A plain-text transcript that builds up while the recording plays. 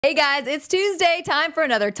Hey guys, it's Tuesday, time for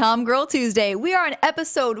another TomGirl Tuesday. We are on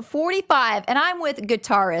episode 45, and I'm with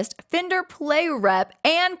guitarist, Fender play rep,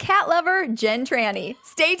 and cat lover, Jen Trani.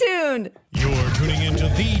 Stay tuned. You're tuning into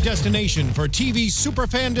the destination for TV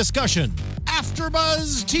superfan discussion,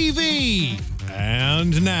 AfterBuzz TV.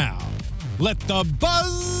 And now, let the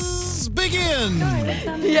buzz begin.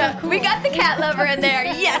 Yeah, we got the cat lover in there.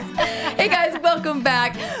 Yes. Hey guys, welcome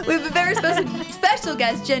back. We have a very special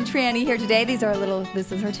guest, Jen Trani, here today. This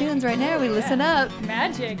is her tunes right now. We listen up.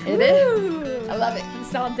 Magic. It is. I love it.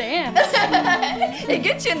 It's all dance. It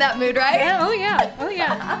gets you in that mood, right? Yeah, oh yeah. Oh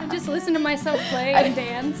yeah. I just listen to myself play and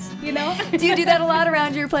dance, you know? Do you do that a lot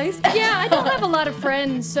around your place? Yeah, I don't have a lot of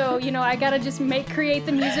friends, so, you know, I gotta just create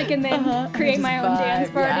the music and then create my own dance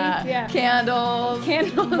party. Yeah. Candles.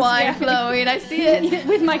 Wine flowing. I see it.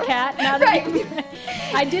 With my cat.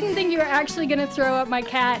 I didn't think you were actually gonna throw up my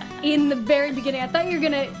cat in the very beginning. I thought you were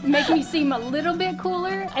gonna make me seem a little bit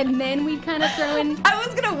cooler, and then we'd kind of throw in. I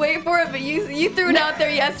was gonna wait for it, but you threw it out there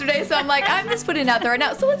yesterday, so I'm like, I'm just putting it out there right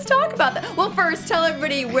now. So let's talk about that. Well, first, tell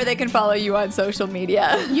everybody where they can follow you on social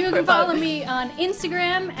media. You can follow me on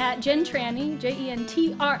Instagram at Jen Trani,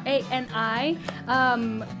 Jentrani.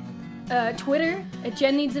 Twitter at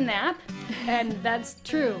Jen Needs a Nap. And that's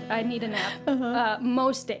true. I need a nap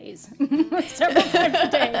most days, several times a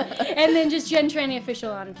day. And then just Jen Trani Official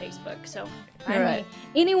on Facebook. So I'm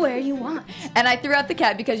anywhere you want. And I threw out the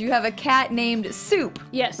cat because you have a cat named Soup.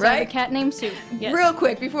 Yes, right? I have a cat named Soup. Yes. Real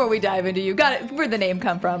quick before we dive into you, where'd the name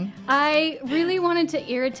come from? I really wanted to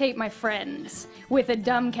irritate my friends with a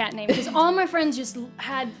dumb cat name because all my friends just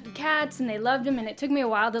had cats and they loved them, and it took me a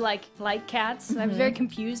while to like cats. I was very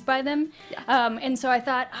confused by them, and so I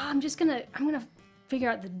thought, I'm gonna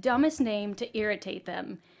figure out the dumbest name to irritate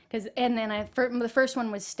them. And then the first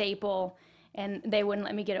one was Staple, and they wouldn't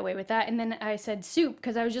let me get away with that. And then I said Soup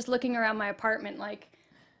because I was just looking around my apartment like,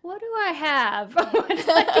 what do I have?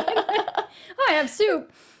 I have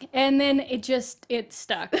Soup. And then it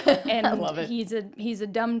stuck. And I love it. He's a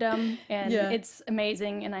dum-dum, and it's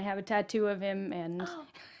amazing. And I have a tattoo of him, and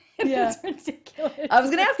it's ridiculous. I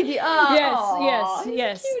was going to ask if you...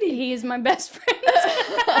 Yes. He's my best friend.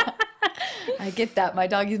 I get that. My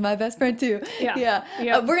doggy's my best friend, too. Yeah.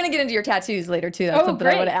 We're going to get into your tattoos later, too. That's something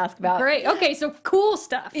I want to ask about. Great. Okay, so cool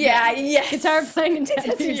stuff. Yes. Guitar playing and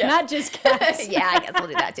tattoos, not just cats. Yeah, I guess we'll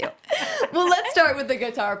do that, too. Well, let's start with the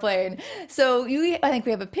guitar playing. So I think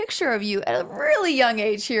we have a picture of you at a really young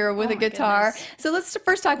age here with a guitar. Goodness. So let's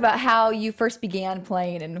first talk about how you first began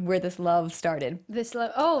playing and where this love started.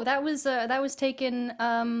 That was taken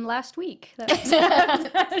last week. That was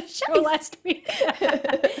a show last week.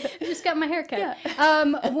 I just got my hair cut.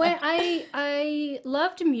 Yeah. When I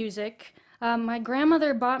loved music, my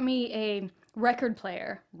grandmother bought me a record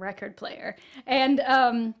player, and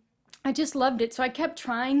I just loved it. So I kept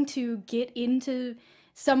trying to get into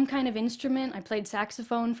some kind of instrument. I played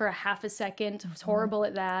saxophone for a half a second. I was horrible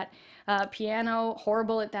at that. Piano,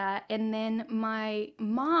 horrible at that. And then my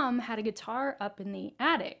mom had a guitar up in the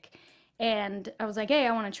attic, and I was like, hey,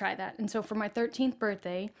 I want to try that. And so for my 13th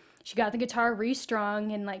birthday, she got the guitar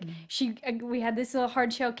restrung, and we had this little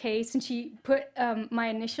hard shell case, and she put my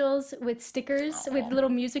initials with stickers, with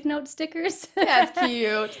little music note stickers. That's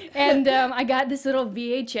cute. And I got this little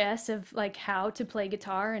VHS of like how to play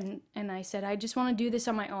guitar, and I said, I just want to do this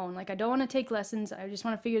on my own. Like, I don't want to take lessons. I just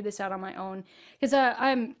want to figure this out on my own, because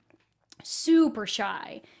I'm super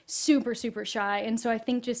shy, super shy. And so I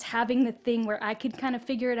think just having the thing where I could kind of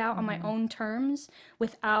figure it out on my own terms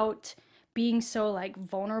without being so like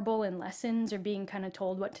vulnerable in lessons or being kind of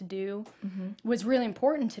told what to do was really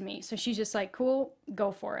important to me. So she's just like, cool,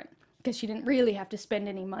 go for it, because she didn't really have to spend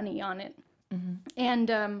any money on it. And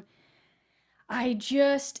I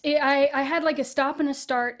had like a stop and a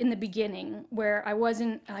start in the beginning where I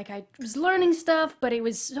wasn't like, I was learning stuff, but it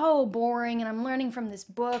was so boring, and I'm learning from this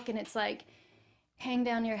book, and it's like, hang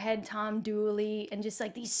down your head, Tom Dooley, and just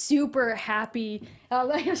like these super happy,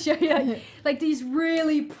 I'll show you, like these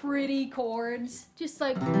really pretty chords, just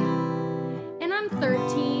like, and I'm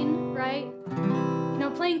 13, right? You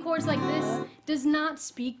know, playing chords like this does not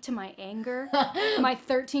speak to my anger, my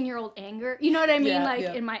 13-year-old anger, you know what I mean?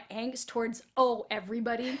 In my angst towards,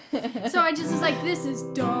 everybody. So I just was like, this is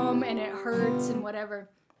dumb, and it hurts, and whatever.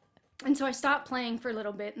 And so I stopped playing for a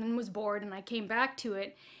little bit, and then was bored, and I came back to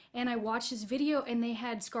it. And I watched this video, and they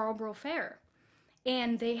had Scarborough Fair,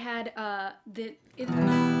 and they had it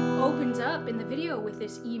opens up in the video with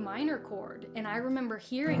this E minor chord, and I remember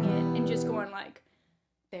hearing it and just going like,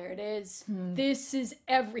 there it is. This is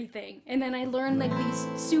everything. And then I learned like these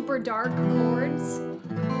super dark chords,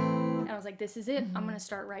 and I was like, like, this is it. I'm going to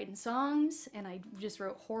start writing songs. And I just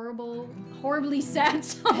wrote horribly sad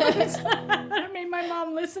songs that I made my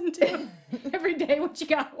mom listen to every day when she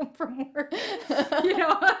got home from work, you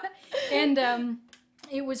know? And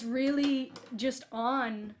it was really just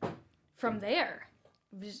on from there.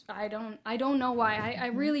 I don't know why. I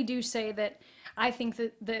really do say that I think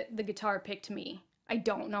that the guitar picked me. I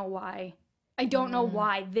don't know why. I don't know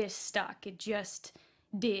why this stuck. It just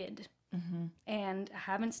did. And I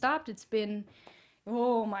haven't stopped. It's been,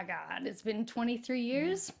 oh my God, it's been 23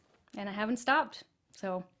 years and I haven't stopped.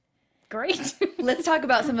 So great. Let's talk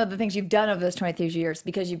about some of the things you've done over those 23 years,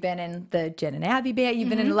 because you've been in the Jen and Abby band, you've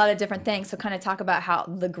been in a lot of different things. So kind of talk about how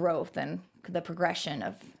the growth and the progression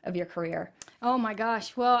of your career. Oh my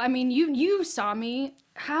gosh. Well, I mean, you saw me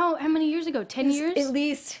how many years ago? 10 years? At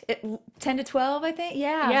least 10 to 12, I think.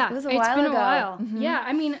 Yeah. It was a while ago. It's been a while. Yeah.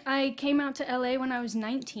 I mean, I came out to LA when I was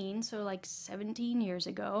 19, so like 17 years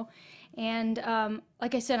ago. And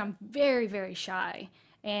like I said, I'm very, very shy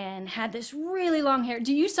and had this really long hair.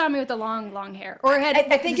 You saw me with the long hair? Or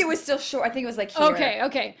I think it was still short. I think it was like here.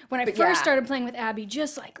 Okay. When I first started playing with Abby,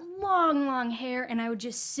 just like long hair, and I would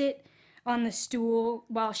just sit on the stool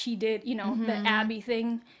while she did, you know, the Abby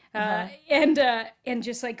thing, and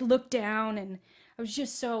just like look down, and I was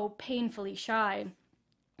just so painfully shy.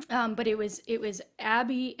 But it was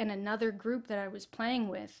Abby and another group that I was playing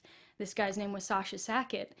with. This guy's name was Sasha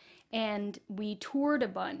Sackett, and we toured a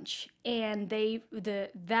bunch, and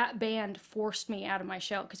that band forced me out of my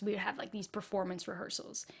shell, because we would have like these performance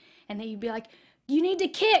rehearsals, and they'd be like, you need to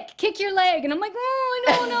kick your leg. And I'm like, oh,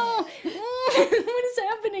 I don't know. What is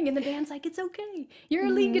happening? And the band's like, it's okay. You're a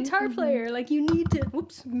lead guitar player. Like, you need to,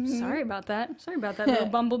 whoops, sorry about that, little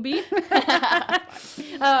bumblebee.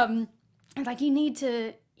 I'm like, you need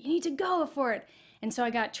to go for it. And so I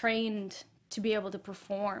got trained to be able to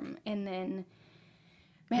perform. And then,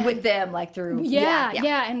 man, with them, like through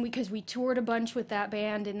and because we toured a bunch with that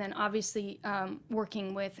band, and then obviously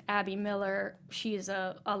working with Abby Miller, she's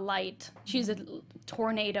a light, she's a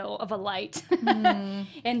tornado of a light,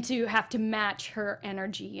 and to have to match her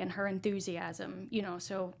energy and her enthusiasm, you know,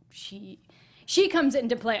 so she comes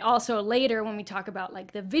into play also later when we talk about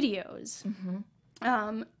like the videos.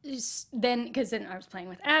 Then I was playing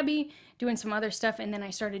with Abby, doing some other stuff, and then I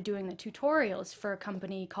started doing the tutorials for a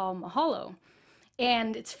company called Mahalo.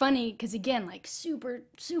 And it's funny because, again, like super,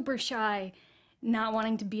 super shy, not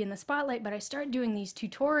wanting to be in the spotlight, but I start doing these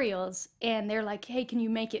tutorials, and they're like, hey, can you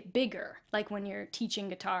make it bigger, like when you're teaching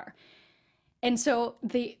guitar? And so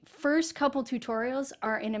the first couple tutorials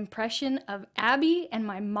are an impression of Abby and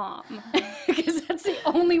my mom, because that's the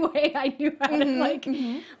only way I knew how to, like,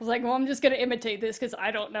 I was like, well, I'm just going to imitate this because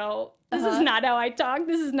I don't know. This is not how I talk.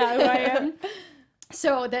 This is not who I am.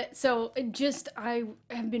 I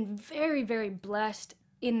have been very, very blessed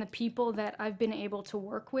in the people that I've been able to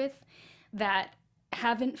work with that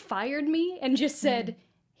haven't fired me and just said,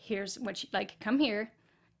 here's what you like, come here,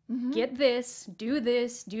 get this, do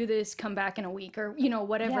this, come back in a week, or, you know,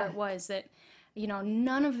 whatever it was that, you know,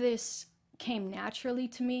 none of this came naturally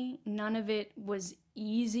to me. None of it was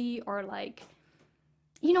easy, or like,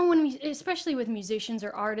 you know, especially with musicians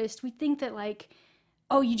or artists, we think that like,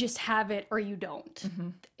 oh, you just have it or you don't.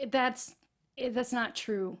 That's not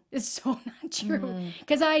true. It's so not true.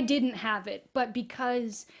 Because I didn't have it, but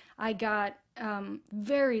because I got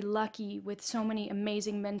very lucky with so many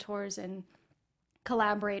amazing mentors and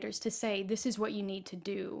collaborators to say, this is what you need to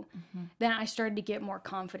do, then I started to get more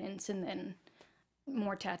confidence, and then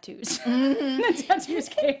more tattoos. The tattoos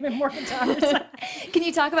came and more guitars. Can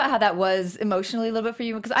you talk about how that was emotionally a little bit for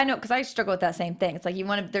you? Because I struggle with that same thing. It's like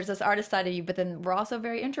there's this artist side of you, but then we're also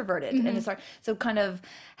very introverted. And it's hard. So kind of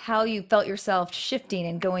how you felt yourself shifting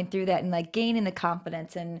and going through that and like gaining the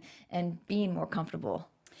confidence and being more comfortable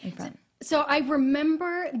in front. So I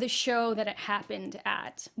remember the show that it happened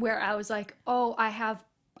at, where I was like, oh, I have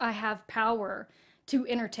power to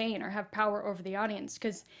entertain, or have power over the audience,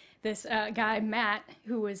 because this guy, Matt,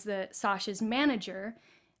 who was Sasha's manager,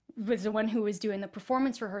 was the one who was doing the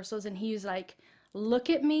performance rehearsals, and he was like,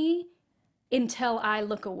 look at me until I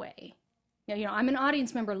look away. You know, I'm an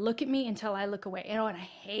audience member, look at me until I look away. And I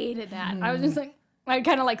hated that. I was just like, I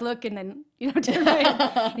kind of like look and then, you know, turn my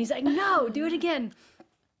head. And he's like, no, do it again.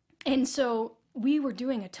 And so we were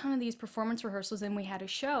doing a ton of these performance rehearsals, and we had a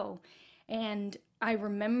show. And I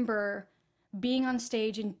remember being on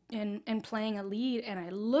stage and playing a lead, and I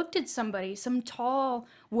looked at somebody, some tall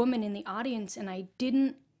woman in the audience, and I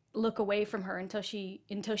didn't look away from her until she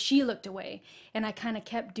looked away. And I kind of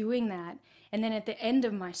kept doing that. And then at the end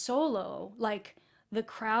of my solo, like, the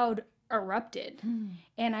crowd erupted.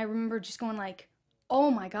 And I remember just going like, oh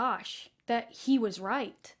my gosh, that he was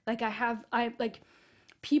right. Like like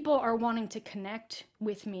people are wanting to connect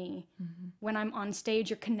with me when I'm on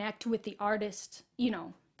stage, or connect with the artist, you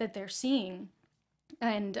know, that they're seeing.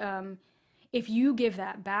 And if you give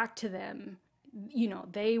that back to them, you know,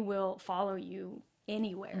 they will follow you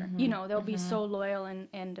anywhere. You know, they'll be so loyal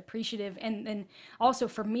and appreciative. And also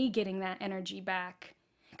for me getting that energy back,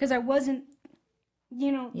 because I wasn't,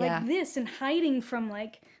 you know, like this, and hiding from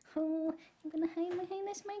like, oh, I'm gonna hide behind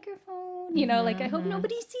this microphone, you know, like I hope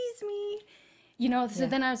nobody sees me, you know. So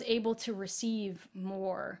then I was able to receive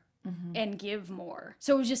more and give more.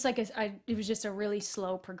 So it was just like it was just a really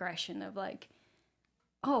slow progression of like,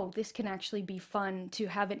 oh, this can actually be fun to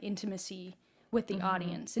have an intimacy with the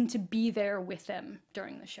audience and to be there with them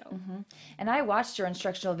during the show. And I watched your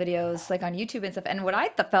instructional videos like on YouTube and stuff, and what I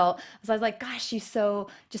felt was, I was like, gosh, she's so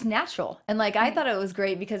just natural. And like I thought it was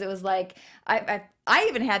great, because it was like I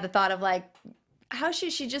even had the thought of like, how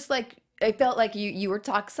should she just like, I felt like you were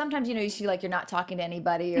talking, sometimes, you know, you see like you're not talking to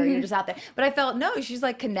anybody, or you're just out there, but I felt, no, she's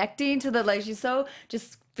like connecting to the, like, she's so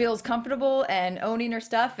just feels comfortable and owning her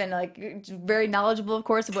stuff, and like very knowledgeable, of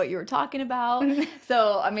course, of what you were talking about.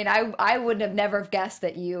 So I mean, I would have never guessed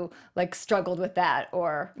that you like struggled with that,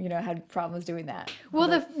 or, you know, had problems doing that. Well,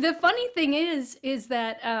 the funny thing is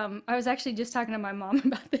that I was actually just talking to my mom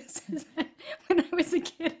about this, is that when I was a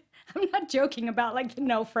kid, I'm not joking about like the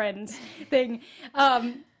no friends thing,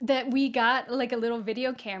 that we got like a little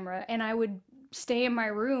video camera, and I would stay in my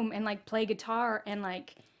room and like play guitar and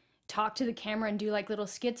like talk to the camera and do like little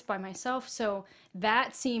skits by myself. So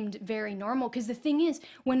that seemed very normal, because the thing is,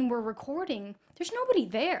 when we're recording, there's nobody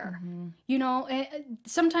there. You know,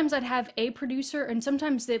 sometimes I'd have a producer, and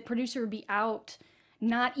sometimes the producer would be out,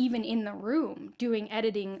 not even in the room, doing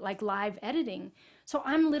editing, like live editing. So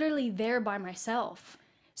I'm literally there by myself.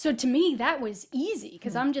 So to me, that was easy,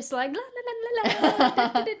 because I'm just like, la, la, la, la, la,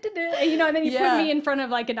 da, da, da, da, you know, and then you put me in front of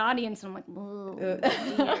like an audience, and I'm like, whoa,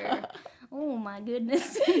 dear. Oh my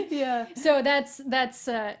goodness. So that's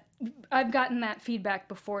I've gotten that feedback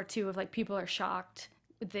before too, of like people are shocked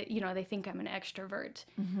that, you know, they think I'm an extrovert.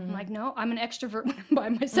 I'm like, no, I'm an extrovert when I'm by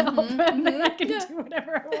myself, and then I can do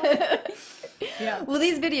whatever I want. Well,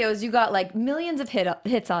 these videos, you got like millions of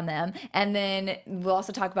hits on them, and then we'll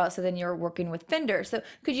also talk about, so then you're working with Fender. So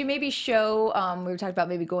could you maybe show, we were talking about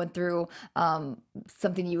maybe going through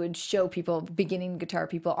something you would show people, beginning guitar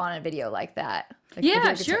people, on a video like that? Like,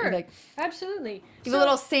 yeah, sure. Like, absolutely. Give a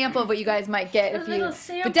little sample of what you guys might get if you,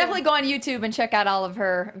 but definitely go on YouTube and check out all of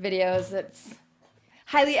her videos. It's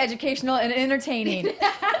highly educational and entertaining.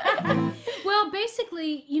 Well,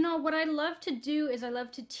 basically, you know, what I love to do is I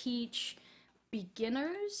love to teach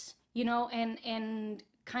beginners, you know, and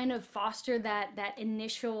kind of foster that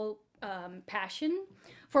initial passion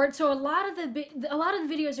for it. So a lot of the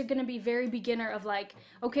videos are going to be very beginner, of like,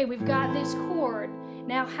 okay, we've got this chord.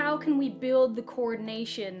 Now, how can we build the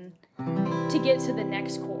coordination to get to the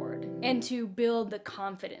next chord and to build the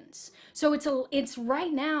confidence? So it's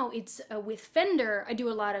right now, it's with Fender, I do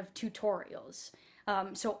a lot of tutorials.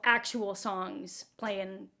 So actual songs,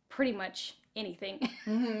 playing pretty much anything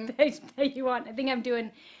that you want. I think I'm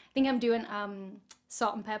doing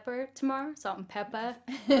Salt and Pepper tomorrow, Salt and Pepper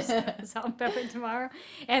tomorrow,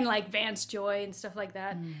 and like Vance Joy and stuff like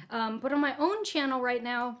that. But on my own channel right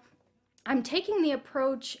now, I'm taking the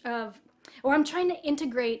approach of, or I'm trying to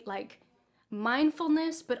integrate like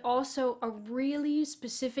mindfulness, but also a really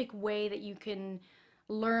specific way that you can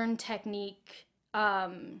learn technique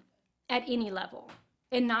at any level,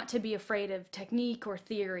 and not to be afraid of technique or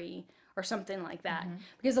theory or something like that.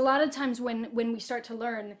 Because a lot of times when we start to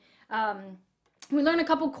learn, we learn a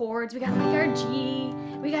couple chords, we got like our G,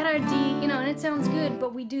 we got our D, you know, and it sounds good,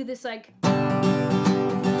 but we do this like, and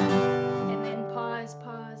then pause,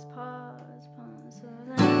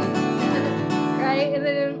 right? And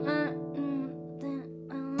then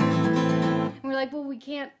we're like, well, we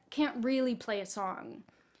can't really play a song.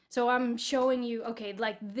 So I'm showing you, okay,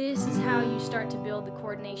 like this is how you start to build the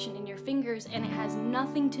coordination in your fingers, and it has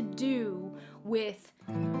nothing to do with,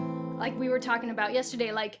 like we were talking about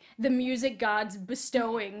yesterday, like the music gods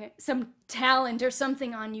bestowing some talent or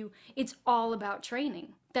something on you. It's all about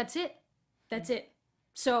training. That's it.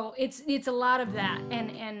 So it's a lot of that,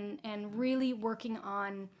 and really working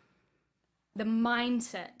on the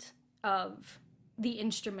mindset of the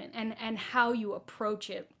instrument and how you approach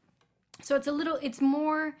it. So it's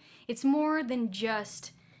more than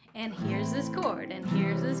just, and here's this chord, and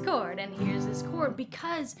here's this chord, and here's this chord,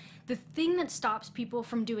 because the thing that stops people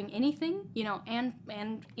from doing anything, you know, and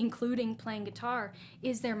including playing guitar,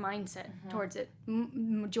 is their mindset towards it.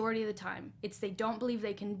 Majority of the time, it's they don't believe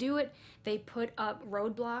they can do it. They put up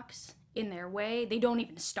roadblocks in their way. They don't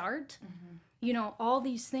even start. You know, all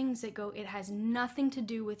these things that go, it has nothing to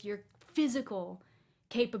do with your physical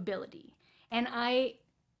capability. And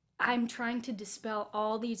I'm trying to dispel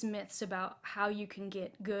all these myths about how you can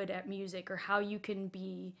get good at music, or how you can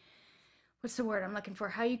be, what's the word I'm looking for?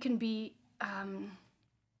 How you can be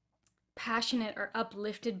passionate or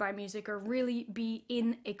uplifted by music, or really be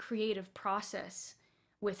in a creative process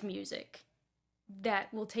with music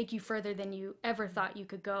that will take you further than you ever thought you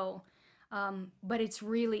could go. But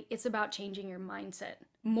it's about changing your mindset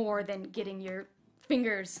more than getting your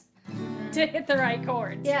fingers to hit the right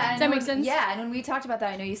chords. Yeah, does that make sense? Yeah, and when we talked about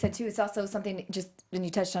that, I know you said too, it's also something, just, and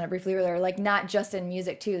you touched on it briefly earlier, like not just in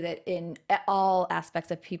music too, that in all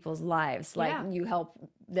aspects of people's lives, like you help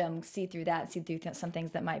them see through that, see through some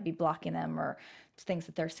things that might be blocking them, or things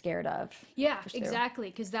that they're scared of. Yeah, exactly,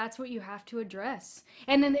 because that's what you have to address.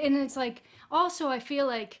 And it's like, also I feel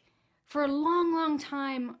like for a long, long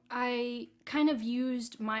time, I kind of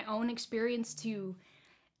used my own experience to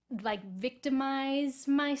like victimize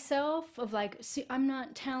myself of like, see, I'm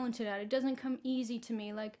not talented at it. It doesn't come easy to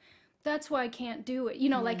me. Like, that's why I can't do it. You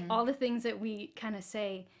know, like all the things that we kind of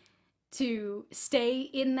say to stay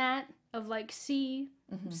in that of like, see,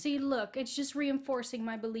 look, it's just reinforcing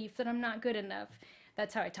my belief that I'm not good enough.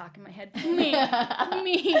 That's how I talk in my head. Me.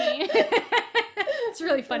 It's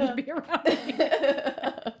really fun to be around me.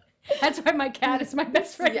 That's why my cat is my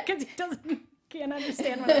best friend, because he can't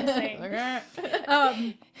understand what I'm saying.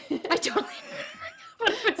 I totally what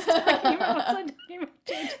I was talking about.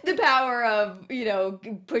 The power of, you know,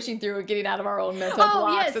 pushing through and getting out of our own mental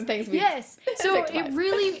blocks and things. So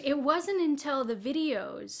it wasn't until the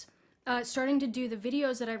videos, starting to do the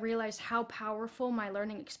videos, that I realized how powerful my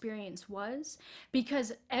learning experience was,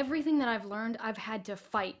 because everything that I've learned, I've had to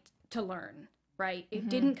fight to learn. Right? It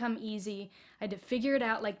didn't come easy. I had to figure it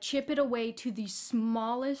out, like chip it away to the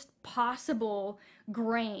smallest possible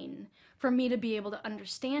grain for me to be able to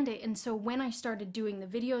understand it. And so when I started doing the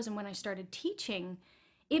videos and when I started teaching,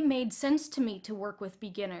 it made sense to me to work with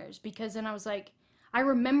beginners, because then I was like, I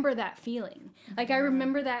remember that feeling. Like I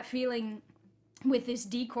remember that feeling with this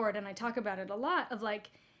D chord, and I talk about it a lot, of like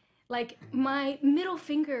my middle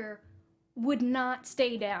finger would not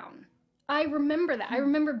stay down. I remember that. I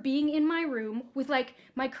remember being in my room with like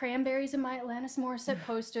my Cranberries and my Alanis Morissette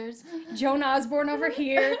posters, Joan Osborne over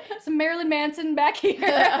here, some Marilyn Manson back here.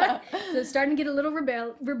 So it's starting to get a little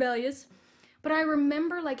rebellious. But I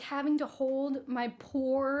remember like having to hold my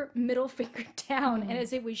poor middle finger down, and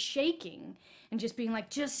as it was shaking, and just being like,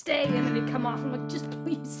 just stay, and then it'd come off, and I'm like, just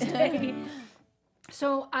please stay.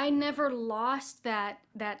 So I never lost that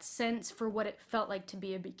sense for what it felt like to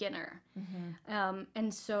be a beginner.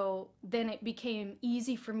 And so then it became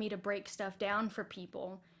easy for me to break stuff down for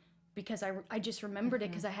people, because I just remembered it,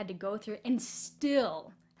 because I had to go through it, and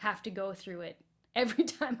still have to go through it every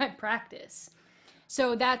time I practice.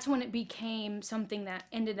 So that's when it became something that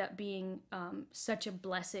ended up being such a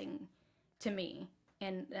blessing to me,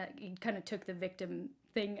 and it kind of took the victim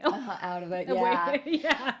thing out of it.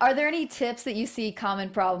 Yeah. Are there any tips that you see, common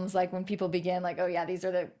problems, like when people begin, like, oh yeah, these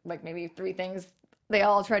are the like maybe 3 things they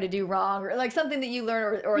all try to do wrong, or like something that you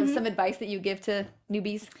learn, or some advice that you give to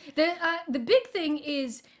newbies? The big thing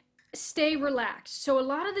is stay relaxed. So a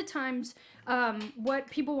lot of the times what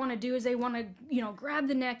people want to do is they want to, you know, grab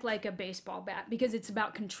the neck like a baseball bat, because it's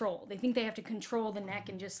about control. They think they have to control the neck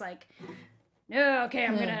and just like, oh, okay,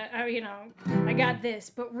 I'm gonna, you know, I got this.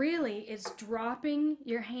 But really, it's dropping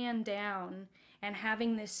your hand down and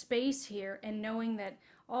having this space here, and knowing that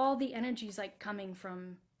all the energy is like coming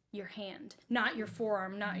from your hand, not your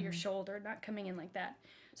forearm, not your shoulder, not coming in like that.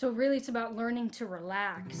 So really, it's about learning to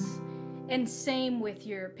relax. And same with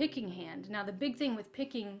your picking hand. Now, the big thing with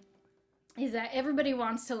picking is that everybody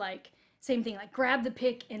wants to, like, same thing, like grab the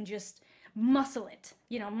pick and just muscle it,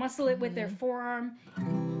 you know, muscle it with their forearm.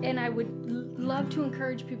 And I would love to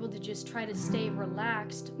encourage people to just try to stay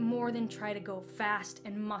relaxed more than try to go fast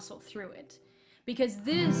and muscle through it. Because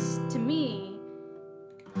this, to me,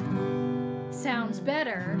 sounds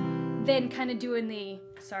better than kind of doing the,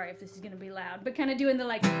 sorry if this is going to be loud, but kind of doing the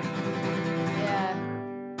like, Yeah.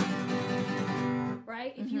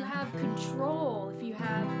 right? If you have control, if you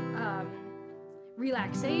have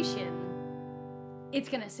relaxation, it's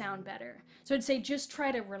going to sound better. So I'd say just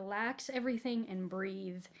try to relax everything and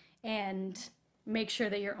breathe, and make sure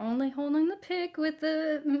that you're only holding the pick with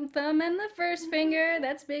the thumb and the first finger.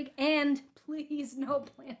 That's big. And please, no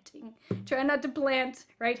planting. Try not to plant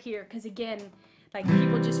right here, because again, like,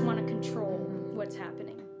 people just want to control what's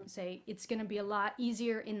happening. Say it's going to be a lot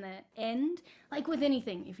easier in the end, like with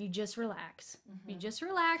anything, if you just relax. If you just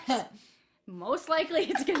relax, most likely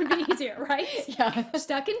it's going to be easier, right? Yeah.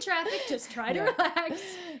 Stuck in traffic, just try to relax.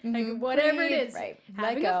 Like whatever it is. Right.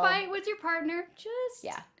 Having a fight with your partner, just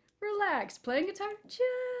relax. Playing guitar,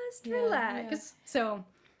 just relax. Yeah. So,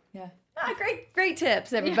 yeah. Great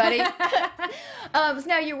tips, everybody. So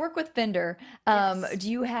now you work with Fender.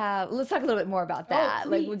 Do you have, let's talk a little bit more about that.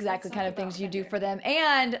 Please, like exactly let's kind talk of things about you do Fender. for them.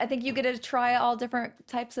 And I think you get to try all different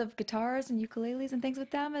types of guitars and ukuleles and things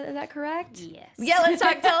with them. Is that correct? yes. Yeah, let's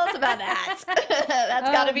talk. Tell us about that.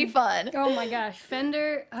 That's got to be fun. Oh my gosh,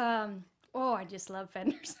 Fender. I just love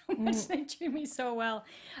Fender so much. They treat me so well.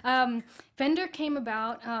 Fender came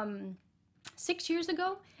about 6 years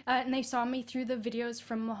ago, and they saw me through the videos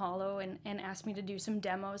from Mahalo and asked me to do some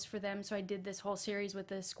demos for them. So I did this whole series with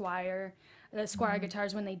the Squire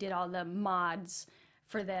guitars when they did all the mods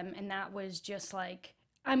for them, and that was just like,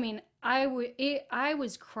 I mean, I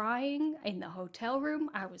was crying in the hotel room.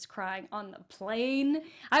 I was crying on the plane.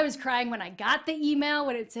 I was crying when I got the email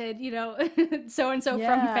when it said, so-and-so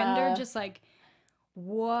from Fender. Just like,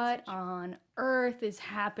 what on earth is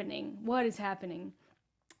happening? What is happening?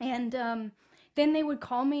 And then they would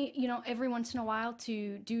call me, every once in a while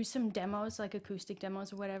to do some demos, like acoustic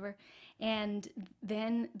demos or whatever. And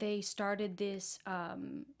then they started this,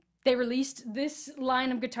 they released this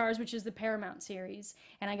line of guitars, which is the Paramount series.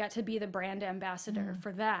 And I got to be the brand ambassador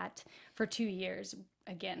for that for 2 years.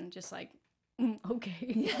 Again, just like,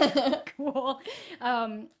 okay, cool.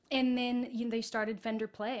 And then they started Fender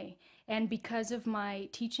Play. And because of my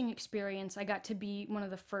teaching experience, I got to be one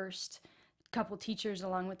of the first couple teachers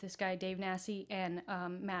along with this guy, Dave Nassy, and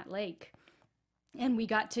Matt Lake. And we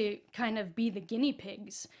got to kind of be the guinea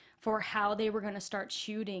pigs for how they were going to start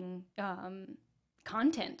shooting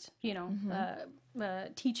content,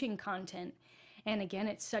 teaching content. And again,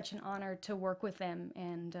 it's such an honor to work with them.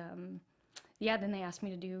 And then they asked me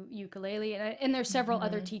to do ukulele. And there's several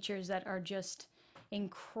other teachers that are just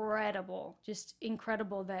incredible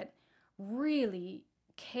that really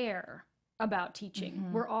care about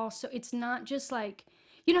teaching. We're also, it's not just like,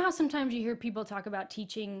 how sometimes you hear people talk about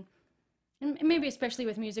teaching, and maybe especially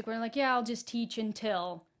with music, where like, I'll just teach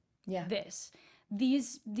until this.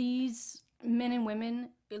 These men and women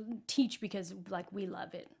teach because like we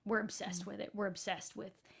love it. We're obsessed with it. We're obsessed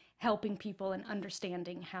with helping people and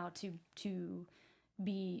understanding how to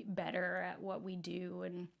be better at what we do.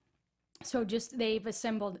 And so just they've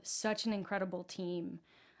assembled such an incredible team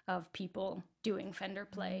of people doing Fender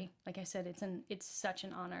Play. Like I said, it's such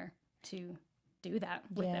an honor to do that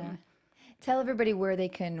with them. Tell everybody where they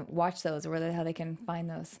can watch those or how they can find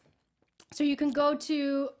those. So you can go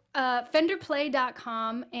to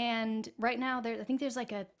fenderplay.com, and right now I think there's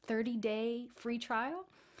like a 30-day free trial.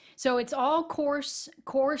 So it's all course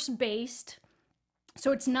based.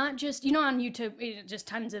 So it's not just, on YouTube, just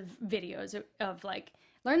tons of videos of like,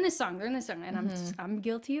 learn this song, and I'm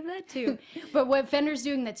guilty of that too. But what Fender's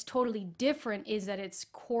doing that's totally different is that it's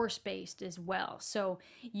course-based as well. So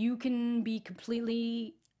you can be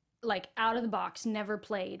completely like out of the box, never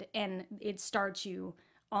played, and it starts you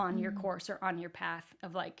on your course or on your path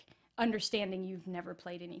of like understanding you've never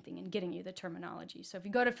played anything and getting you the terminology. So if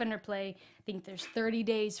you go to Fender Play, I think there's 30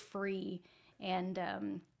 days free, and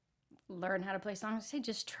learn how to play songs. Say,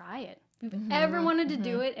 just try it. If you've ever wanted to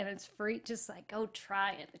do it and it's free, just like go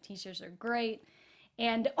try it. The teachers are great.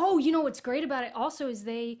 And what's great about it also is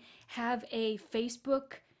they have a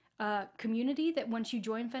Facebook community that once you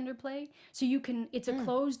join Fender Play, so you can, it's a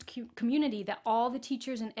closed community that all the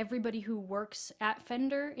teachers and everybody who works at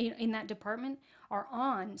Fender in that department are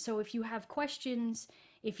on. So if you have questions,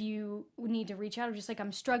 if you need to reach out, or just like,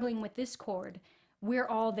 I'm struggling with this chord, we're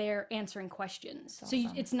all there answering questions. Awesome.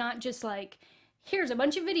 So it's not just like, here's a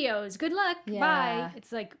bunch of videos, good luck, bye.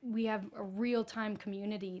 It's like we have a real-time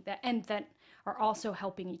community that are also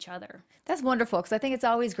helping each other. That's wonderful, because I think it's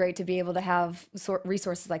always great to be able to have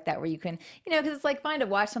resources like that where you can, because it's like fine to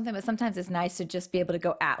watch something, but sometimes it's nice to just be able to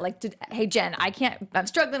go hey Jen, I'm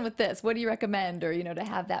struggling with this, what do you recommend? Or, to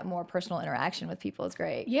have that more personal interaction with people is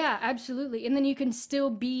great. Yeah, absolutely. And then you can still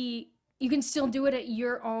do it at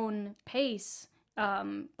your own pace.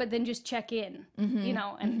 But then just check in,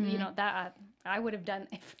 that I would have done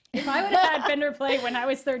if I would have had Fender Play when I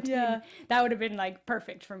was 13, that would have been like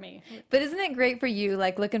perfect for me. But isn't it great for you,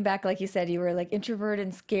 like looking back, like you said, you were like introverted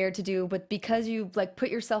and scared to do, but because you like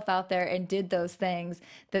put yourself out there and did those things,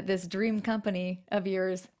 that this dream company of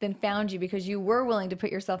yours then found you because you were willing to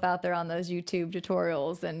put yourself out there on those YouTube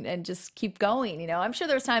tutorials and just keep going. I'm sure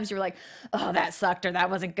there's times you were like, oh, that sucked or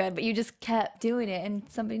that wasn't good, but you just kept doing it and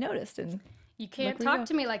somebody noticed. And You can't Look where you talk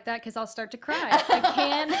go. to me like that because I'll start to cry. I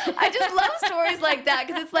can't. I just love stories like that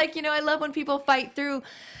because it's like, I love when people fight through,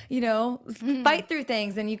 fight through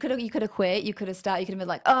things, and you could have quit, you could have stopped, you could have been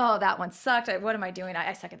like, oh, that one sucked. What am I doing?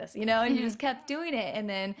 I suck at this, and you just kept doing it, and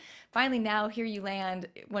then finally now here you land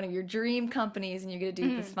one of your dream companies, and you get to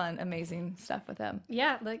do this fun, amazing stuff with them.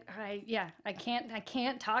 Yeah, I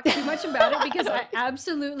can't talk too much about it because I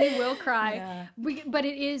absolutely will cry. Yeah. But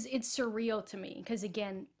it's surreal to me because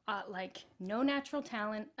again, no natural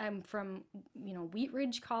talent. I'm from Wheat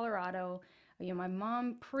Ridge, Colorado. My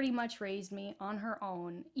mom pretty much raised me on her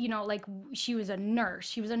own. She was a nurse.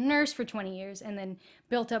 She was a nurse for 20 years and then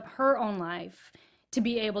built up her own life to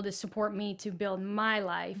be able to support me to build my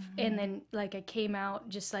life. And then I came out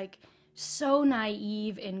just so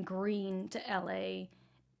naive and green to LA.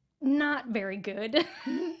 Not very good.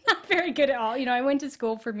 Not very good at all. I went to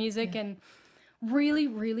school for music and really,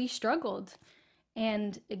 really struggled.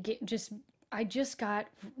 And I just got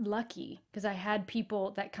lucky because I had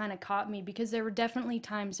people that kind of caught me, because there were definitely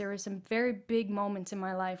times, there were some very big moments in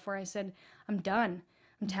my life where I said, I'm done.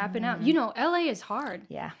 I'm tapping out. LA is hard.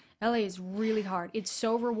 Yeah. LA is really hard. It's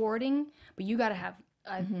so rewarding, but you got to have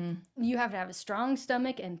you have to have a strong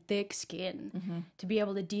stomach and thick skin to be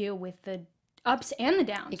able to deal with the ups and the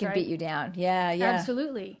downs. It can right? beat you down. Yeah.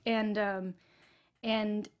 Absolutely. And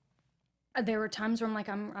there were times where I'm like,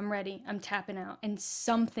 I'm ready. I'm tapping out. And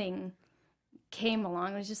something came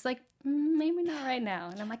along. It was just like, maybe not right now.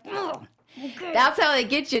 And I'm like, oh, okay. That's how they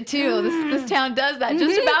get you too. This town does that.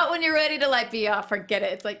 Just about when you're ready to be off, forget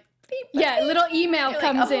it. It's like, beep, yeah, a little email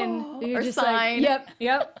comes oh, in. You're or just sign. like,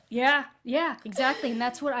 yep, yeah, exactly. And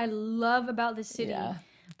that's what I love about the city. Yeah,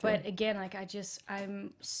 but again,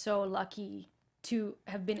 I'm so lucky to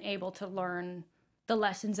have been able to learn the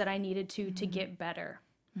lessons that I needed to get better.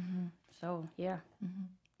 So, yeah.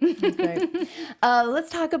 That's great. Let's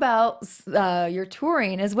talk about your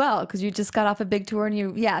touring as well, because you just got off a big tour,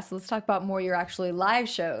 and so let's talk about more your actually live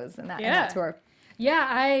shows and that tour.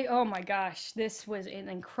 Yeah, oh my gosh, this was an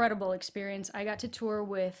incredible experience. I got to tour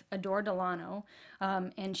with Adore Delano,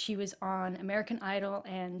 and she was on American Idol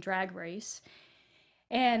and Drag Race.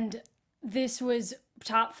 And this was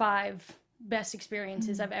top 5 best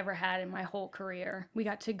experiences I've ever had in my whole career. We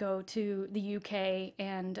got to go to the UK,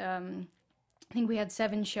 and I think we had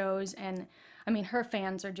 7 shows, and I mean, her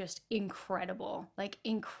fans are just incredible,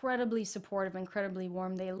 incredibly supportive, incredibly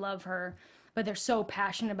warm. They love her, but they're so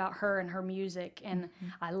passionate about her and her music. And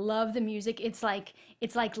I love the music. It's like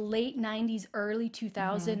late 90s, early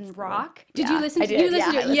 2000 rock. Did you listen to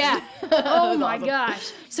it? Yeah. Oh my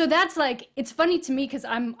gosh. So that's it's funny to me because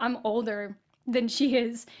I'm older than she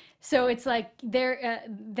is. So it's like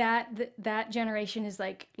that generation is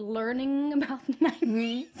learning about the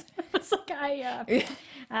 90s. It's like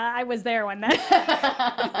I was there when that.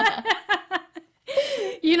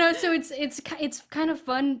 So it's kind of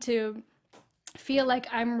fun to feel like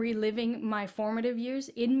I'm reliving my formative years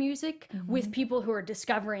in music with people who are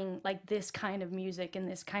discovering this kind of music and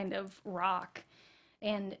this kind of rock.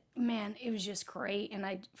 And man, it was just great. And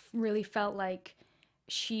I really felt like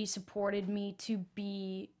she supported me to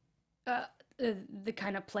be the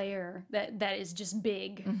kind of player that is just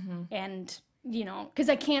big and because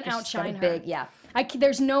I can't outshine her. Big, yeah.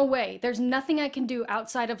 There's no way. There's nothing I can do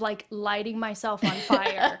outside of lighting myself on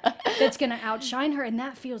fire that's gonna outshine her, and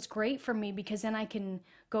that feels great for me because then I can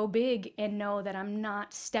go big and know that I'm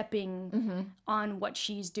not stepping on what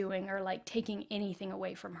she's doing or taking anything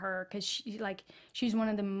away from her, because she's one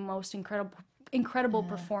of the most incredible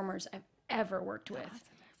performers I've ever worked with.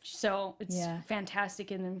 So it's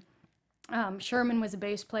fantastic. And then Sherman was a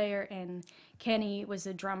bass player and Kenny was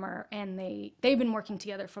a drummer, and they've been working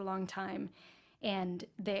together for a long time, and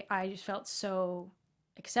I just felt so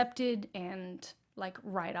accepted and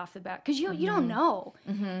right off the bat, because you don't know,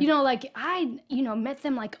 I met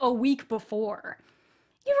them a week before.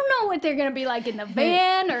 You don't know what they're gonna be in the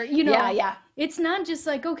van, or it's not just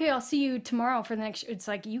okay, I'll see you tomorrow for the next. It's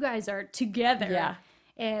you guys are together,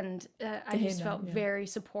 and I just felt very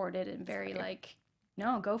supported and very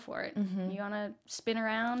no, go for it. You want to spin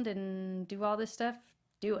around and do all this stuff?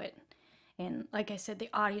 Do it. And like I said, the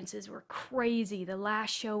audiences were crazy. The last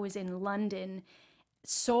show was in London,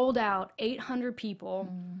 sold out, 800 people.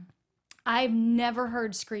 I've never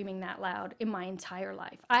heard screaming that loud in my entire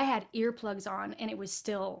life. I had earplugs on and it was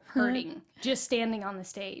still hurting just standing on the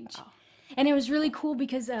stage. Oh. And it was really cool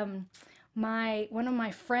because one of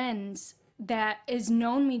my friends that has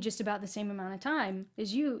known me just about the same amount of time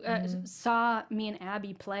as you, saw me and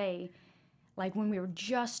Abby play, when we were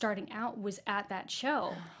just starting out, was at that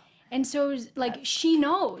show. And so it was she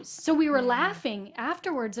knows. So we were laughing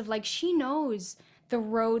afterwards of she knows the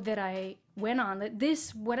road that I went on, that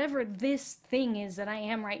this, whatever this thing is that I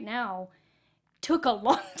am right now, took a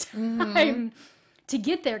long time to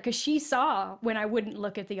get there, because she saw when I wouldn't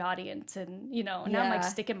look at the audience, and now I'm like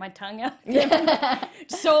sticking my tongue out,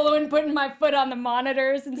 soloing, putting my foot on the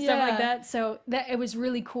monitors and stuff like that. So that it was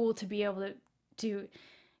really cool to be able to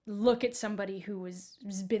look at somebody who has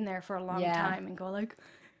been there for a long time and go like,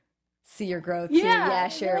 see your growth too. Yeah,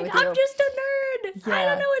 share it with you. I'm just a nerd. I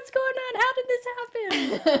don't know what's going on. How did this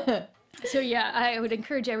happen? So yeah, I would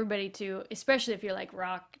encourage everybody to, especially if you're like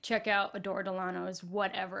rock, check out Adore Delano's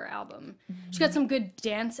Whatever album. She's got some good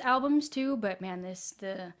dance albums too, but man,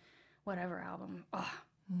 the Whatever album,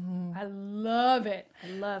 I love it. I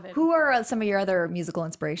love it. Who are some of your other musical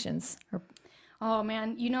inspirations? Oh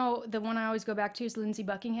man, the one I always go back to is Lindsey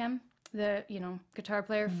Buckingham, the guitar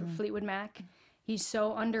player for Fleetwood Mac. He's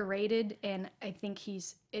so underrated, and I think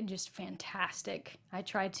he's just fantastic. I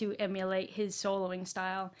try to emulate his soloing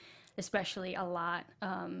style, especially a lot.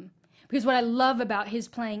 Because what I love about his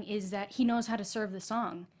playing is that he knows how to serve the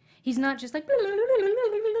song. He's not just like...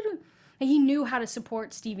 He knew how to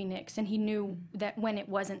support Stevie Nicks, and he knew that when it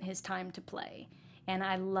wasn't his time to play. And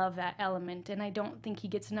I love that element, and I don't think he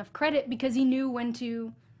gets enough credit because he knew when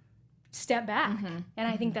to step back. And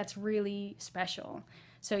I think that's really special.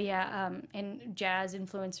 So yeah, and jazz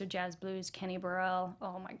influencer, jazz blues, Kenny Burrell.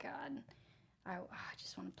 Oh my God, I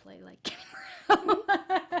just want to play like Kenny Burrell.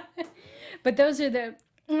 But those are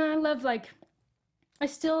I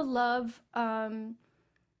still love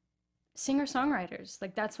singer-songwriters.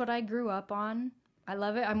 Like that's what I grew up on. I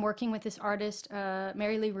love it. I'm working with this artist,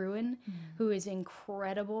 Mary Lee Ruin, who is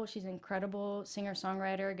incredible. She's an incredible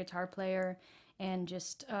singer-songwriter, guitar player, and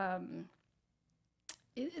just...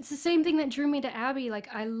 it's the same thing that drew me to Abby. Like,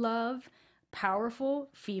 I love powerful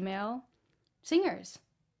female singers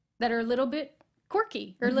that are a little bit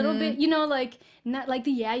quirky or a little bit, like, not like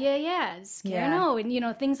the yeahs, Karen O,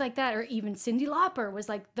 and, things like that. Or even Cyndi Lauper was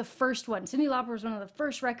like the first one. Cyndi Lauper was one of the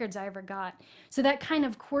first records I ever got. So that kind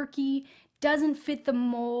of quirky, doesn't fit the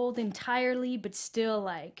mold entirely, but still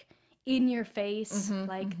like in your face,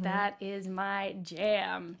 that is my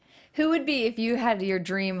jam. Who would be, if you had your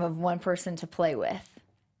dream of one person to play with?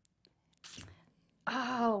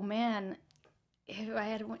 Oh man, if I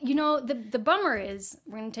had one, the bummer is,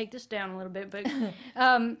 we're gonna take this down a little bit, but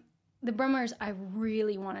the bummer is I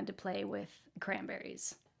really wanted to play with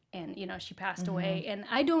Cranberries, and she passed away, and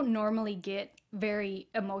I don't normally get very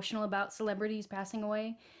emotional about celebrities passing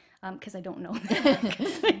away, because I don't know them,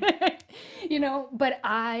 but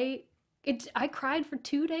I cried for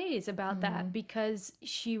 2 days about that, because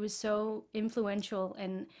she was so influential,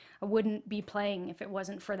 and I wouldn't be playing if it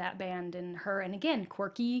wasn't for that band and her. And again,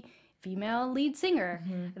 quirky female lead singer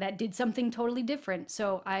that did something totally different.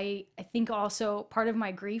 So I think also part of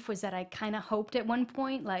my grief was that I kind of hoped at one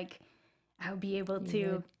point, like, I would be able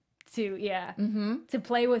to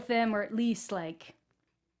play with them, or at least like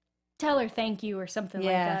tell her thank you or something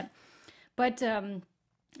like that. But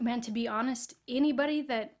man, to be honest, anybody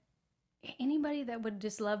that would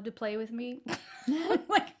just love to play with me,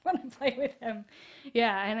 like, want to play with him.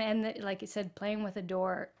 Yeah, and like I said, playing with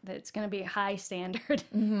Adore, that's going to be a high standard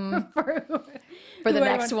for the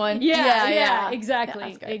next one. Yeah,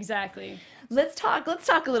 exactly, exactly. Let's talk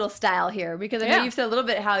a little style here, because I know you've said a little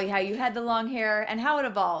bit how you had the long hair and how it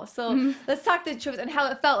evolved. So let's talk the choice and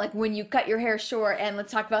how it felt like when you cut your hair short, and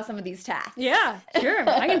let's talk about some of these tats. Yeah, sure.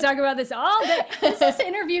 I can talk about this all day. Is this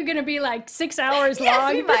interview going to be like 6 hours long?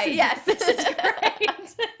 Yes, we might. Yes. This is great.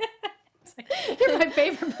 You're my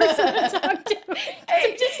favorite person to talk to.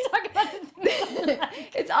 Hey, just talk about the things I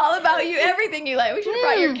like. It's all about you, everything you like. We should have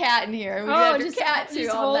brought your cat in here. And we could have your cat too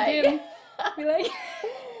just all hold night. him. Be like,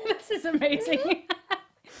 this is amazing.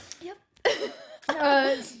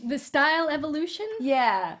 The style evolution?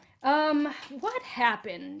 Yeah. What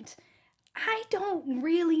happened? I don't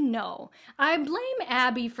really know. I blame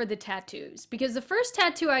Abby for the tattoos, because the first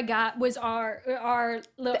tattoo I got was our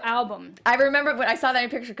little album. I remember when I saw that in a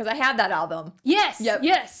picture, because I had that album. Yes,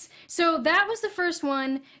 yes. So that was the first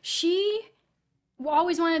one. She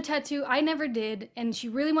always wanted a tattoo. I never did, and she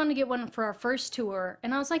really wanted to get one for our first tour.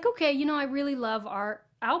 And I was like, okay, I really love our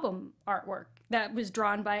album artwork that was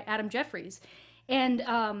drawn by Adam Jeffries. And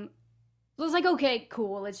I was like, okay,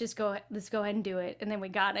 cool, let's go ahead and do it. And then we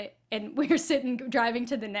got it, and we were driving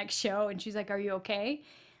to the next show, and she's like, are you okay?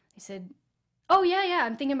 I said, oh yeah,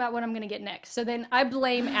 I'm thinking about what I'm gonna get next. So then I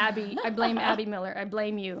blame Abby. I blame Abby Miller. I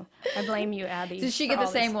blame you, Abby. Did she get the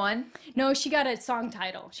same one? No, she got a song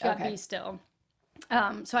title. She got Be Still.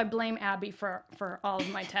 So I blame Abby for all of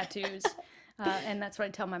my tattoos. And that's what I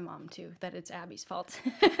tell my mom too, that it's Abby's fault.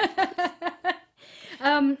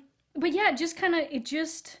 But yeah,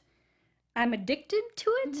 I'm addicted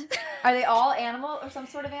to it. Are they all animal or some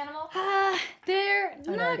sort of animal? They're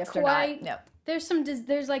Oh, no, I not guess quite. they're not. No. There's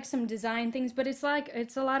there's like some design things, but it's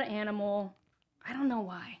a lot of animal. I don't know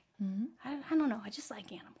why. I don't know. I just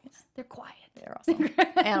like animals. They're quiet. They're awesome.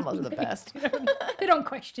 Animals are the best. They don't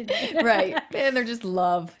question me. Right. And they're just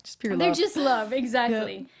love. Just pure love. They're just love,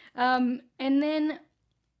 exactly. And then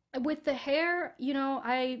with the hair, you know,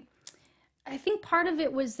 I think part of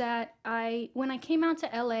it was that when I came out to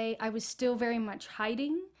LA, I was still very much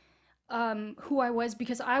hiding who I was,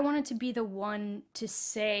 because I wanted to be the one to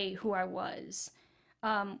say who I was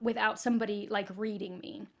without somebody like reading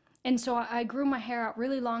me. And so I grew my hair out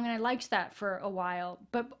really long, and I liked that for a while.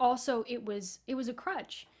 But also it was a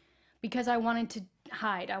crutch, because I wanted to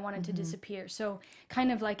hide. I wanted to disappear. So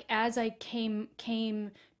kind of like as I came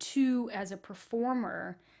to as a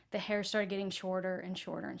performer, the hair started getting shorter and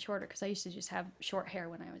shorter and shorter, because I used to just have short hair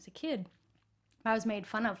when I was a kid. I was made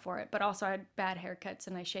fun of for it, but also I had bad haircuts,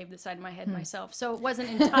 and I shaved the side of my head myself. So it wasn't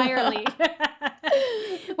entirely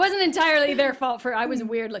their fault. I was a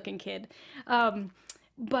weird looking kid.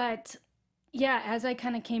 But yeah, as I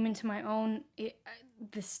kind of came into my own,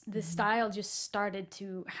 the style just started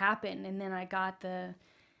to happen, and then I got the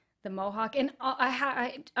mohawk, and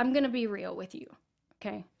I'm gonna be real with you,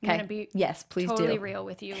 okay? I'm gonna be yes, please totally do. real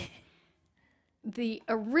with you. The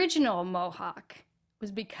original mohawk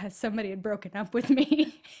was because somebody had broken up with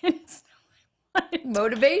me, and so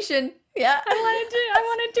Motivation. Yeah. I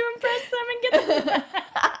wanted to impress them and get them.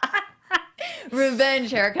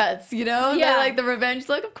 Revenge haircuts, you know? Yeah. They're like the revenge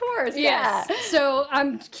look, of course. Yes. Yeah. So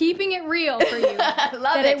I'm keeping it real for you. I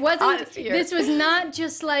love that it. it wasn't, Honesty here. this was not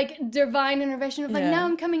just like divine intervention of like, now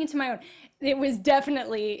I'm coming into my own. It was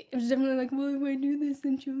definitely like, well, if I do this,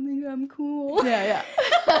 then she'll think I'm cool. Yeah.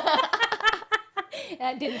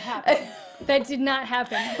 That didn't happen. That did not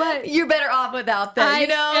happen. But You're better off without them, you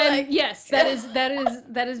know? and Like, yes, that is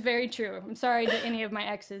very true. I'm sorry to any of my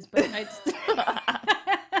exes, but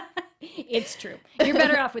it's true. You're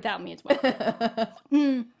better off without me as well.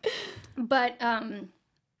 But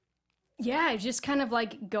yeah, just kind of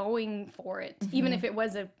like going for it, even if it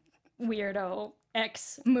was a weirdo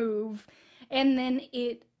ex move. And then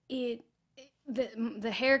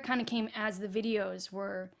the hair kind of came as the videos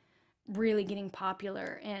were really getting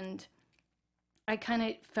popular, and I kind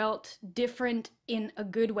of felt different in a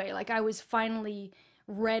good way. Like I was finally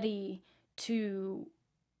ready to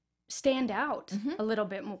stand out a little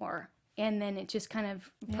bit more. And then it just kind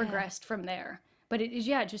of progressed from there. But it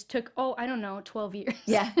just took, I don't know, 12 years.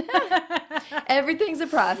 Yeah. Everything's a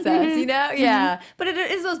process, you know? Yeah. But it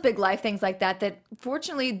is those big life things like that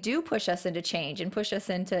fortunately do push us into change and push us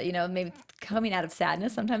into, you know, maybe coming out of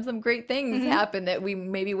sadness. Sometimes some great things happen that we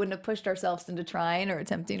maybe wouldn't have pushed ourselves into trying or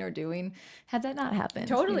attempting or doing had that not happened.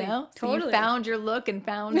 Totally. You know? So totally. you found your look and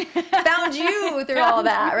found you through all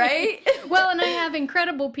that, right? Well, and I have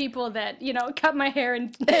incredible people that, you know, cut my hair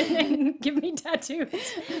and give me tattoos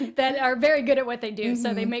that are very good at what they do.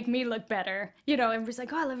 So they make me look better. You know, everybody's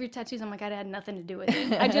like, oh, I love your tattoos. I'm like, I had nothing to do with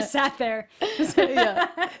it. I just sat there.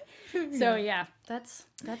 So yeah, that's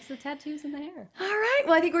the tattoos and the hair. All right.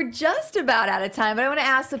 Well, I think we're just about out of time, but I want to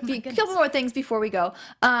ask a couple more things before we go.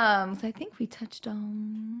 So I think we touched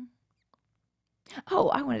on. Oh,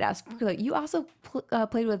 I wanted to ask. You also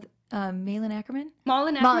played with Malin Ackerman.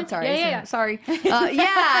 Malin Ackerman. Malin, sorry. Yeah. Sorry.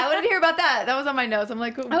 I wanted to hear about that. That was on my notes. I'm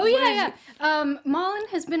like, oh yeah. Malin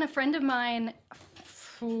has been a friend of mine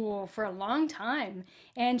for a long time,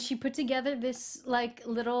 and she put together this like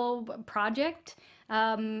little project,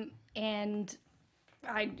 and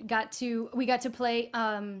we got to play.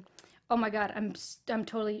 Oh my God, I'm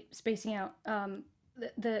totally spacing out.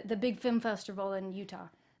 The big film festival in Utah.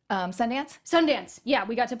 Sundance. Yeah,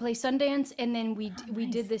 we got to play Sundance, and then we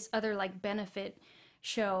did this other like benefit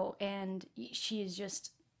show, and she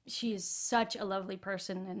is such a lovely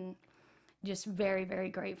person, and just very, very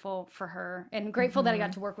grateful for her, and grateful that I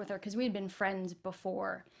got to work with her, because we had been friends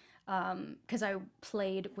before, because I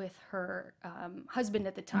played with her husband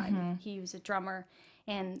at the time. He was a drummer,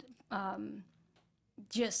 and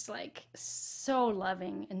just like so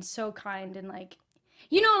loving and so kind, and like,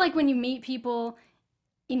 you know, like when you meet people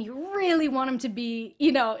and you really want them to be, you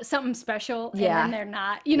know, something special, and then they're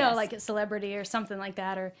not, you know, like a celebrity or something like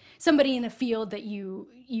that, or somebody in a field that you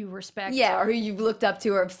respect. Yeah, or who you've looked up to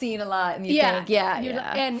or have seen a lot, and you think,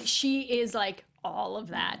 And she is like all of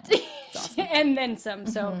that. Awesome. And then some.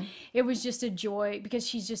 So it was just a joy, because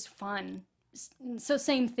she's just fun. So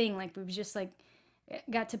same thing, like we was just like,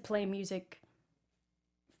 got to play music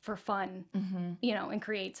for fun, you know, and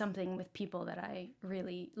create something with people that I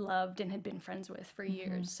really loved and had been friends with for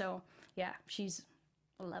years. So yeah, she's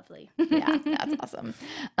lovely. Yeah, that's awesome.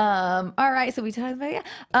 All right, so we talked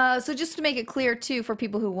about so just to make it clear too for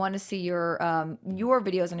people who want to see your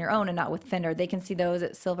videos on your own and not with Fender, they can see those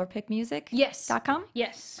at silverpickmusic.com.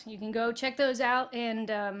 Yes, you can go check those out.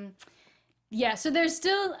 And yeah, so there's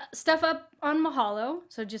still stuff up on Mahalo,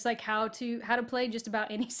 so just like how to play just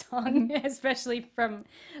about any song, especially from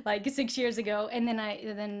like 6 years ago. And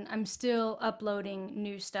then I'm still uploading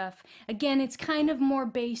new stuff. Again, it's kind of more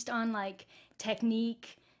based on like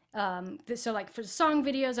technique. So like for song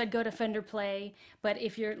videos, I'd go to Fender Play, but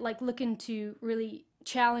if you're like looking to really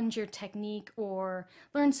challenge your technique or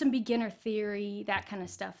learn some beginner theory, that kind of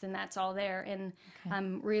stuff, then that's all there. And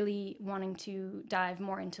I'm really wanting to dive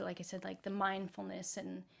more into, like I said, like the mindfulness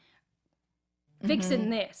and fixing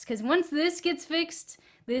this, because once this gets fixed,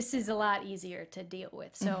 this is a lot easier to deal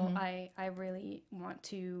with. So I really want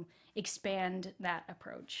to expand that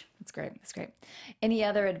approach. That's great. That's great. Any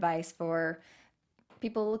other advice for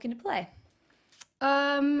people looking to play?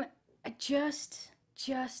 Just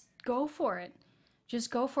go for it. Just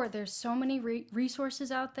go for it. There's so many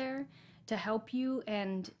resources out there to help you,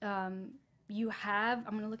 and you have,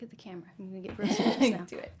 I'm going to look at the camera. I'm going to get real serious now.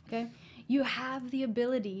 Do it. Okay? You have the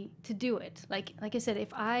ability to do it. Like I said,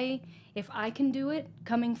 if I can do it,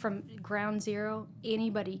 coming from ground zero,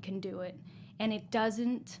 anybody can do it. And it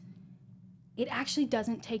actually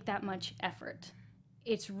doesn't take that much effort.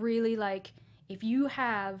 It's really like, if you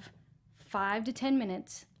have 5 to 10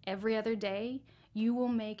 minutes every other day, you will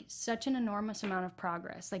make such an enormous amount of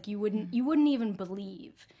progress. Like you wouldn't even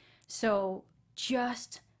believe. So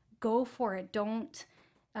just go for it. Don't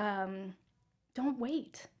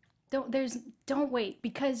wait. Don't wait,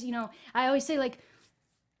 because, you know, I always say, like,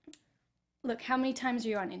 look, how many times are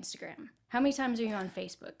you on Instagram? How many times are you on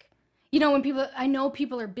Facebook? You know, I know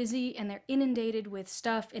people are busy and they're inundated with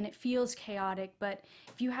stuff and it feels chaotic, but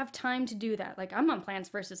if you have time to do that, like I'm on Plants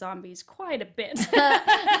vs. Zombies quite a bit.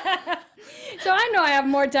 So I know I have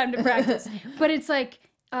more time to practice, but it's like,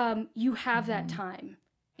 you have that time.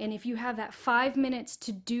 And if you have that 5 minutes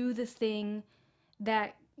to do the thing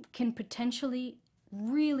that can potentially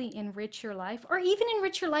really enrich your life, or even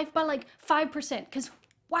enrich your life by like 5%, because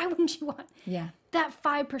why wouldn't you want that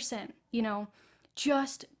 5%, you know,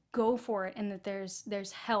 just go for it. And that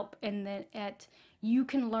there's help, and that you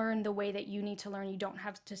can learn the way that you need to learn. You don't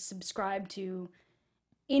have to subscribe to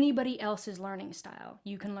anybody else's learning style.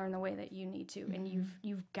 You can learn the way that you need to, and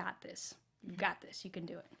you've got this. You've got this. You can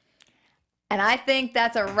do it. And I think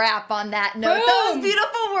that's a wrap on that note. Boom! Those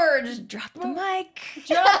beautiful words. Drop the mic.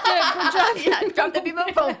 Drop it. Yeah, drop the people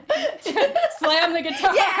phone. Slam the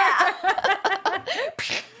guitar. Yeah.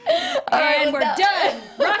 And we're done.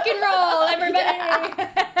 Rock and roll, everybody.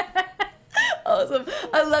 Awesome.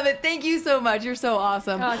 I love it. Thank you so much. You're so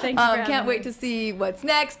awesome. Oh, thank you for Can't having wait me. to see what's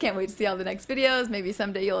next. Can't wait to see all the next videos. Maybe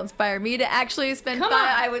someday you'll inspire me to actually spend Come time. on.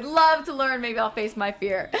 I would love to learn. Maybe I'll face my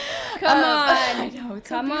fear. Come on. I know. It's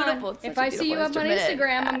Come so beautiful. on. It's If such a I see you beautiful up on instrument.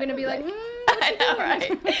 Instagram, I'm going to be like, I know,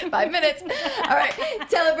 right? 5 minutes. All right.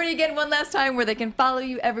 Tell everybody again one last time where they can follow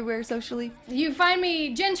you everywhere socially. You find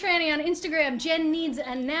me, Jen Trani, on Instagram, Jen Needs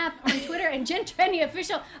a Nap on Twitter, and Jen Trani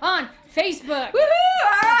Official on Facebook. Woohoo!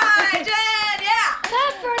 All right, Jen. Yeah.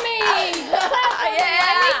 Clap for me. Clap for me. Yeah. I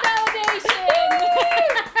need validation.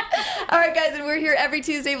 All right, guys, and we're here every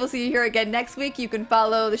Tuesday. We'll see you here again next week. You can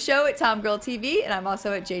follow the show at TomGirl TV, and I'm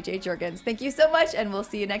also at JJ Jurgens. Thank you so much, and we'll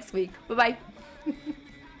see you next week. Bye-bye.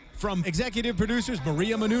 From executive producers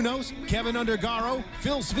Maria Menounos, Keven Undergaro,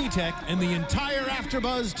 Phil Svitek, and the entire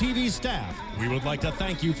AfterBuzz TV staff, we would like to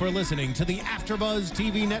thank you for listening to the AfterBuzz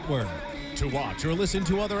TV network. To watch or listen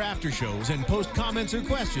to other after shows and post comments or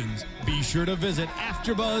questions, be sure to visit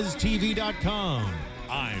AfterBuzzTV.com.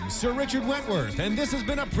 I'm Sir Richard Wentworth, and this has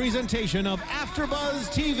been a presentation of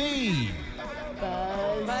AfterBuzz TV.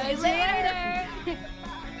 Buzz later.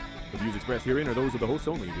 The views expressed herein are those of the hosts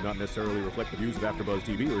only and do not necessarily reflect the views of AfterBuzz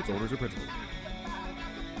TV or its owners or principals.